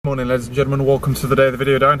morning, ladies and gentlemen. Welcome to the day of the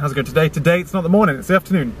video, Darren. How's it going today? Today it's not the morning, it's the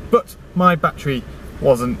afternoon, but my battery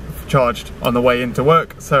wasn't charged on the way into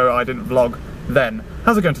work, so I didn't vlog then.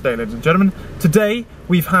 How's it going today, ladies and gentlemen? Today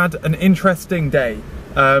we've had an interesting day.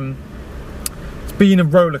 It's been a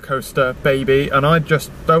roller coaster, baby, and I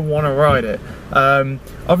just don't want to ride it.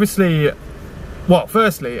 Obviously, well,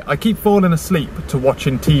 firstly, I keep falling asleep to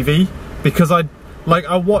watching TV because I was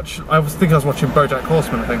watching BoJack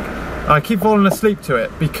Horseman, I think. I keep falling asleep to it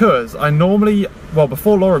because I normally, well,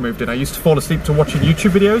 before Laura moved in, I used to fall asleep to watching YouTube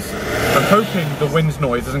videos. I'm hoping the wind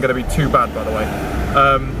noise isn't going to be too bad, by the way,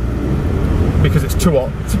 because it's too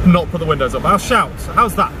hot to not put the windows up. I'll shout.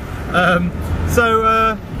 How's that?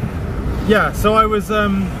 Yeah, so I was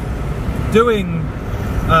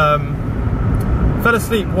fell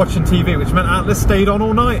asleep watching TV, which meant Atlas stayed on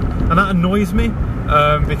all night, and that annoys me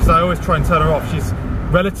because I always try and turn her off. She's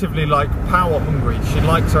relatively like power hungry. She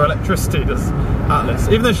likes her electricity, does Atlas,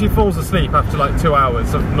 even though she falls asleep after like 2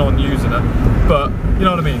 hours of non-using her, but you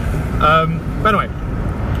know what I mean. But anyway,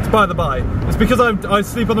 it's by the by. It's because I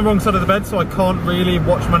sleep on the wrong side of the bed, so I can't really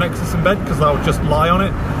watch my Nexus in bed because I'll just lie on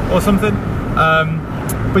it or something.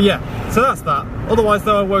 But yeah, so that's that. Otherwise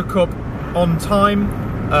though, I woke up on time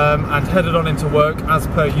and headed on into work as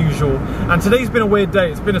per usual. And today's been a weird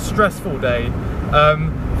day. It's been a stressful day.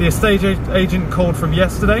 The estate agent called from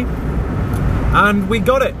yesterday and we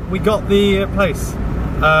got it. We got the place.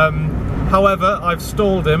 However, I've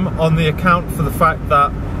stalled him on the account for the fact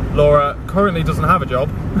that Laura currently doesn't have a job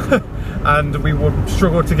and we would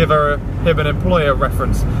struggle to give him an employer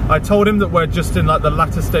reference. I told him that we're just in like the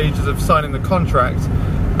latter stages of signing the contract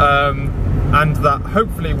and that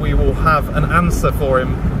hopefully we will have an answer for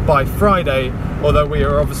him by Friday, although we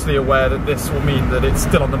are obviously aware that this will mean that it's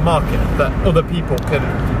still on the market, that other people can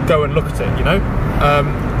go and look at it, you know?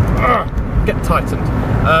 Get tightened.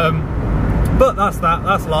 But that's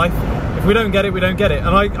that's life. If we don't get it, we don't get it. And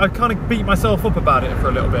I kind of beat myself up about it for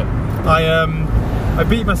a little bit. I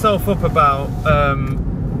beat myself up about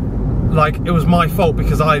like it was my fault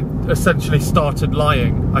because I essentially started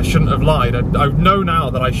lying. I shouldn't have lied. I know now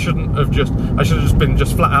that I should have just been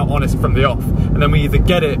flat out honest from the off. And then we either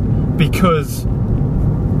get it because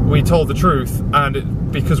we told the truth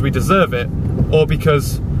and because we deserve it, or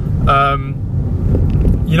because you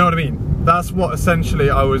know what I mean. That's what essentially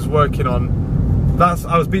I was working on.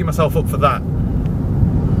 I was beating myself up for that.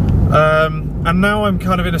 And now I'm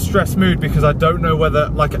kind of in a stress mood because I don't know whether,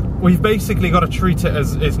 like, we've basically got to treat it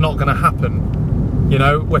as it's not going to happen. You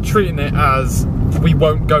know, we're treating it as we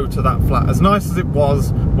won't go to that flat. As nice as it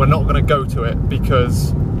was, we're not going to go to it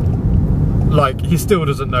because, like, he still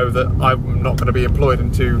doesn't know that I'm not going to be employed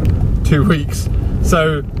in two weeks.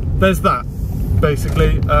 So there's that,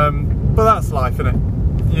 basically. But that's life, innit?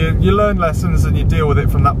 You learn lessons and you deal with it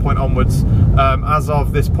from that point onwards. As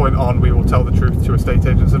of this point on, we will tell the truth to estate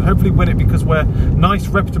agents and hopefully win it because we're nice,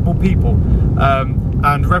 reputable people,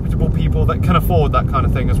 and reputable people that can afford that kind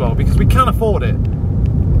of thing as well, because we can afford it.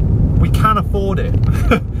 We can afford it.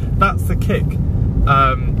 That's the kick.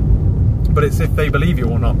 But it's if they believe you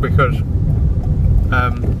or not, because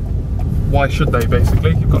why should they,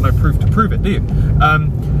 basically? You've got no proof to prove it, do you?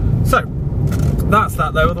 So that's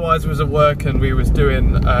that though. Otherwise, we was at work and we was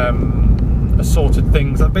doing assorted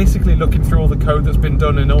things. I'm basically looking through all the code that's been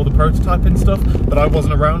done in all the prototyping stuff that I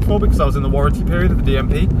wasn't around for because I was in the warranty period of the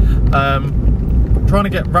DMP.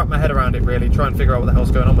 Trying to wrap my head around it, really, try and figure out what the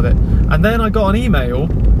hell's going on with it. And then I got an email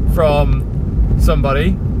from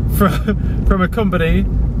somebody from a company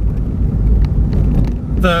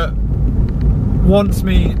that wants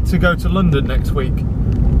me to go to London next week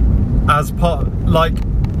as part, like,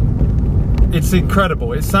 it's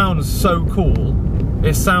incredible. It sounds so cool.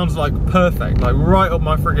 It sounds like perfect, like right up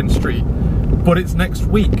my friggin' street. But it's next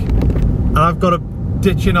week, and I've got to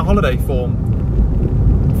ditch in a holiday form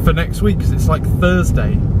for next week because it's like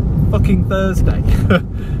Thursday, fucking Thursday.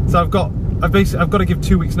 So I've got to give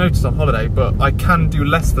 2 weeks notice on holiday, but I can do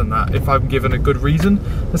less than that if I'm given a good reason,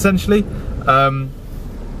 essentially.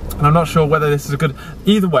 And I'm not sure whether this is a good,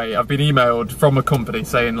 either way. I've been emailed from a company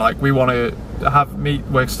saying like, we want to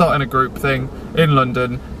we're starting a group thing in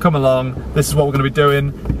London, come along, this is what we're going to be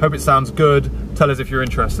doing, hope it sounds good, tell us if you're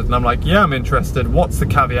interested. And I'm like, yeah, I'm interested. What's the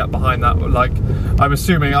caveat behind that? Like, I'm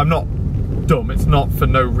assuming, I'm not dumb, it's not for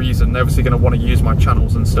no reason. They're obviously going to want to use my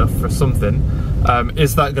channels and stuff for something.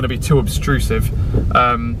 Is that going to be too obtrusive? Do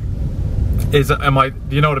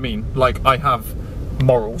you know what I mean? Like, I have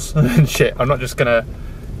morals and shit. I'm not just gonna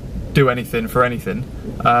do anything for anything.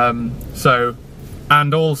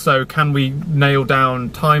 And also, can we nail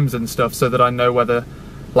down times and stuff so that I know whether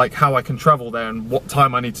like how I can travel there and what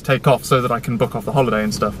time I need to take off so that I can book off the holiday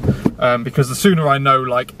and stuff. Because the sooner I know,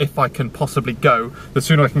 like, if I can possibly go, the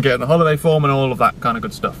sooner I can get in the holiday form and all of that kind of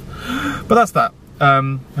good stuff. But that's that.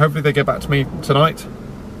 Hopefully they get back to me tonight.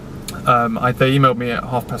 They emailed me at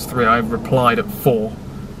 3:30. I replied at 4.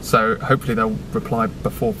 So hopefully they'll reply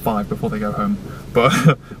before 5, before they go home.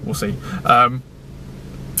 But we'll see.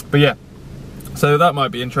 But yeah, so that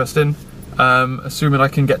might be interesting. Assuming I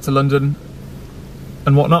can get to London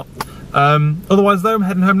and whatnot. Otherwise though, I'm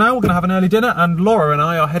heading home now. We're going to have an early dinner, and Laura and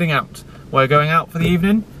I are heading out. We're going out for the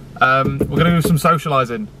evening. We're going to do some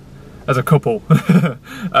socialising as a couple. We're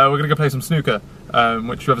going to go play some snooker,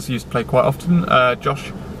 which we obviously used to play quite often.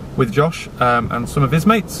 Josh and some of his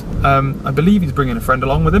mates. I believe he's bringing a friend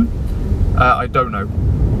along with him. I don't know.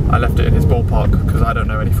 I left it in his ballpark because I don't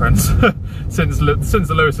know any friends. since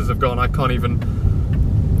the Lewises have gone, I can't even.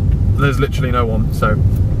 There's literally no one. So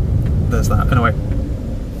there's that. Anyway,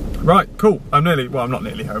 right, cool. I'm not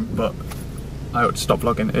nearly home, but I ought to stop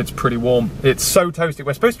vlogging. It's pretty warm. It's so toasty.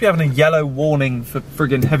 We're supposed to be having a yellow warning for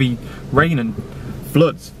friggin' heavy rain and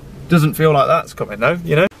floods. Doesn't feel like that's coming though,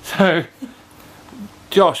 you know. So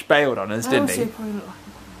Josh bailed on us, didn't he?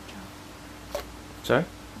 Sorry?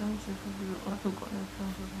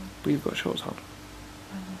 We've got shorts on.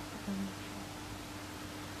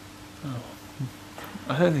 Oh.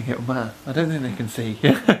 I don't think it'll matter. I don't think they can see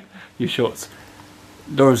your shorts.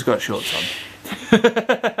 Laura's got shorts on.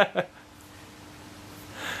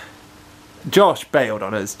 Josh bailed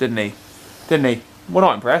on us, didn't he? We're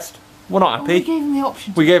not impressed. We're not happy. We gave him the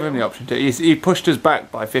option. We gave him the option to. He pushed us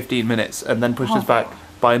back by 15 minutes and then pushed us back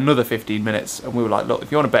by another 15 minutes, and we were like, look,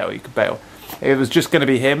 if you want to bail, you can bail. It was just going to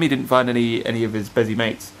be him. He didn't find any of his busy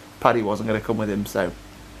mates. Paddy wasn't going to come with him, so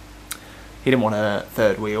he didn't want a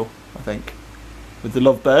third wheel, I think, with the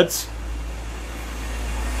lovebirds.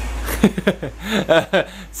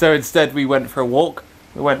 So instead we went for a walk.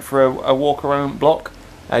 We went for a walk around the block,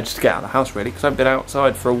 just to get out of the house really, because I haven't been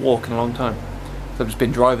outside for a walk in a long time. So I've just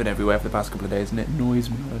been driving everywhere for the past couple of days, and it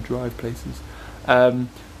annoys me when I drive places.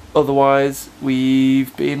 Otherwise,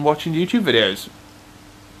 we've been watching YouTube videos.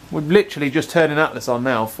 We're literally just turning Atlas on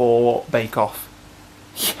now for Bake Off.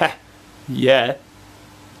 Yeah.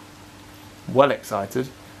 Well excited.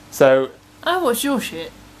 So I watched your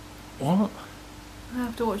shit. what? I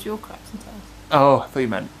have to watch your crap sometimes. Oh, I thought you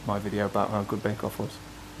meant my video about how good Bake Off was.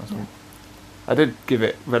 That's all. I did give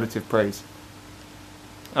it relative praise.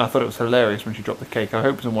 I thought it was hilarious when she dropped the cake. I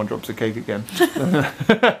hope someone drops a cake again.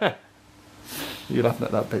 You're laughing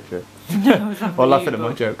at that picture? No, I was laughing or at laughing you, at my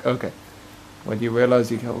but- joke. Okay. When you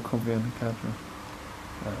realise you get all comfy on the couch.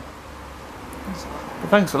 Well,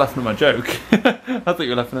 thanks for laughing at my joke. I thought you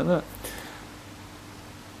were laughing at that.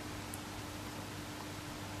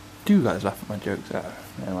 Do you guys laugh at my jokes?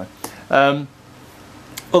 Anyway.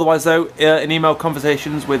 Otherwise though, in email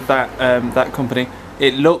conversations with that company,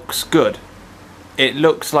 it looks good. It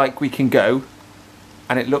looks like we can go,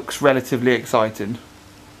 and it looks relatively exciting.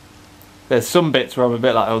 There's some bits where I'm a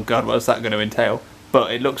bit like, oh god, what's that going to entail?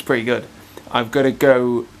 But it looks pretty good. I've got to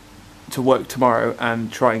go to work tomorrow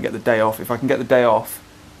and try and get the day off. If I can get the day off,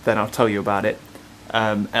 then I'll tell you about it.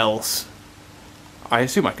 Else, I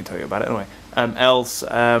assume I can tell you about it anyway. Else,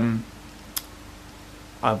 I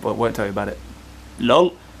won't tell you about it.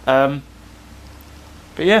 Lol. But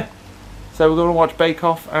yeah, so we're going to watch Bake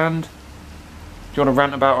Off, and do you want to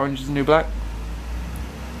rant about Orange is the New Black?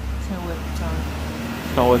 It's not worth the time.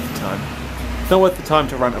 It's not worth the time. It's not worth the time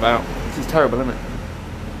to rant about. This is terrible, isn't it?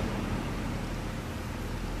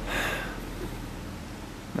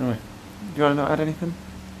 Anyway, do you want to not add anything?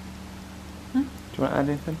 Hmm? Do you want to add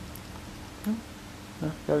anything? No. No?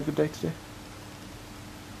 You had a good day today?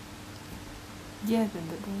 Yeah, it's been a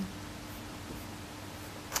bit boring.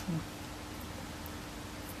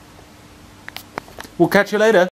 We'll catch you later.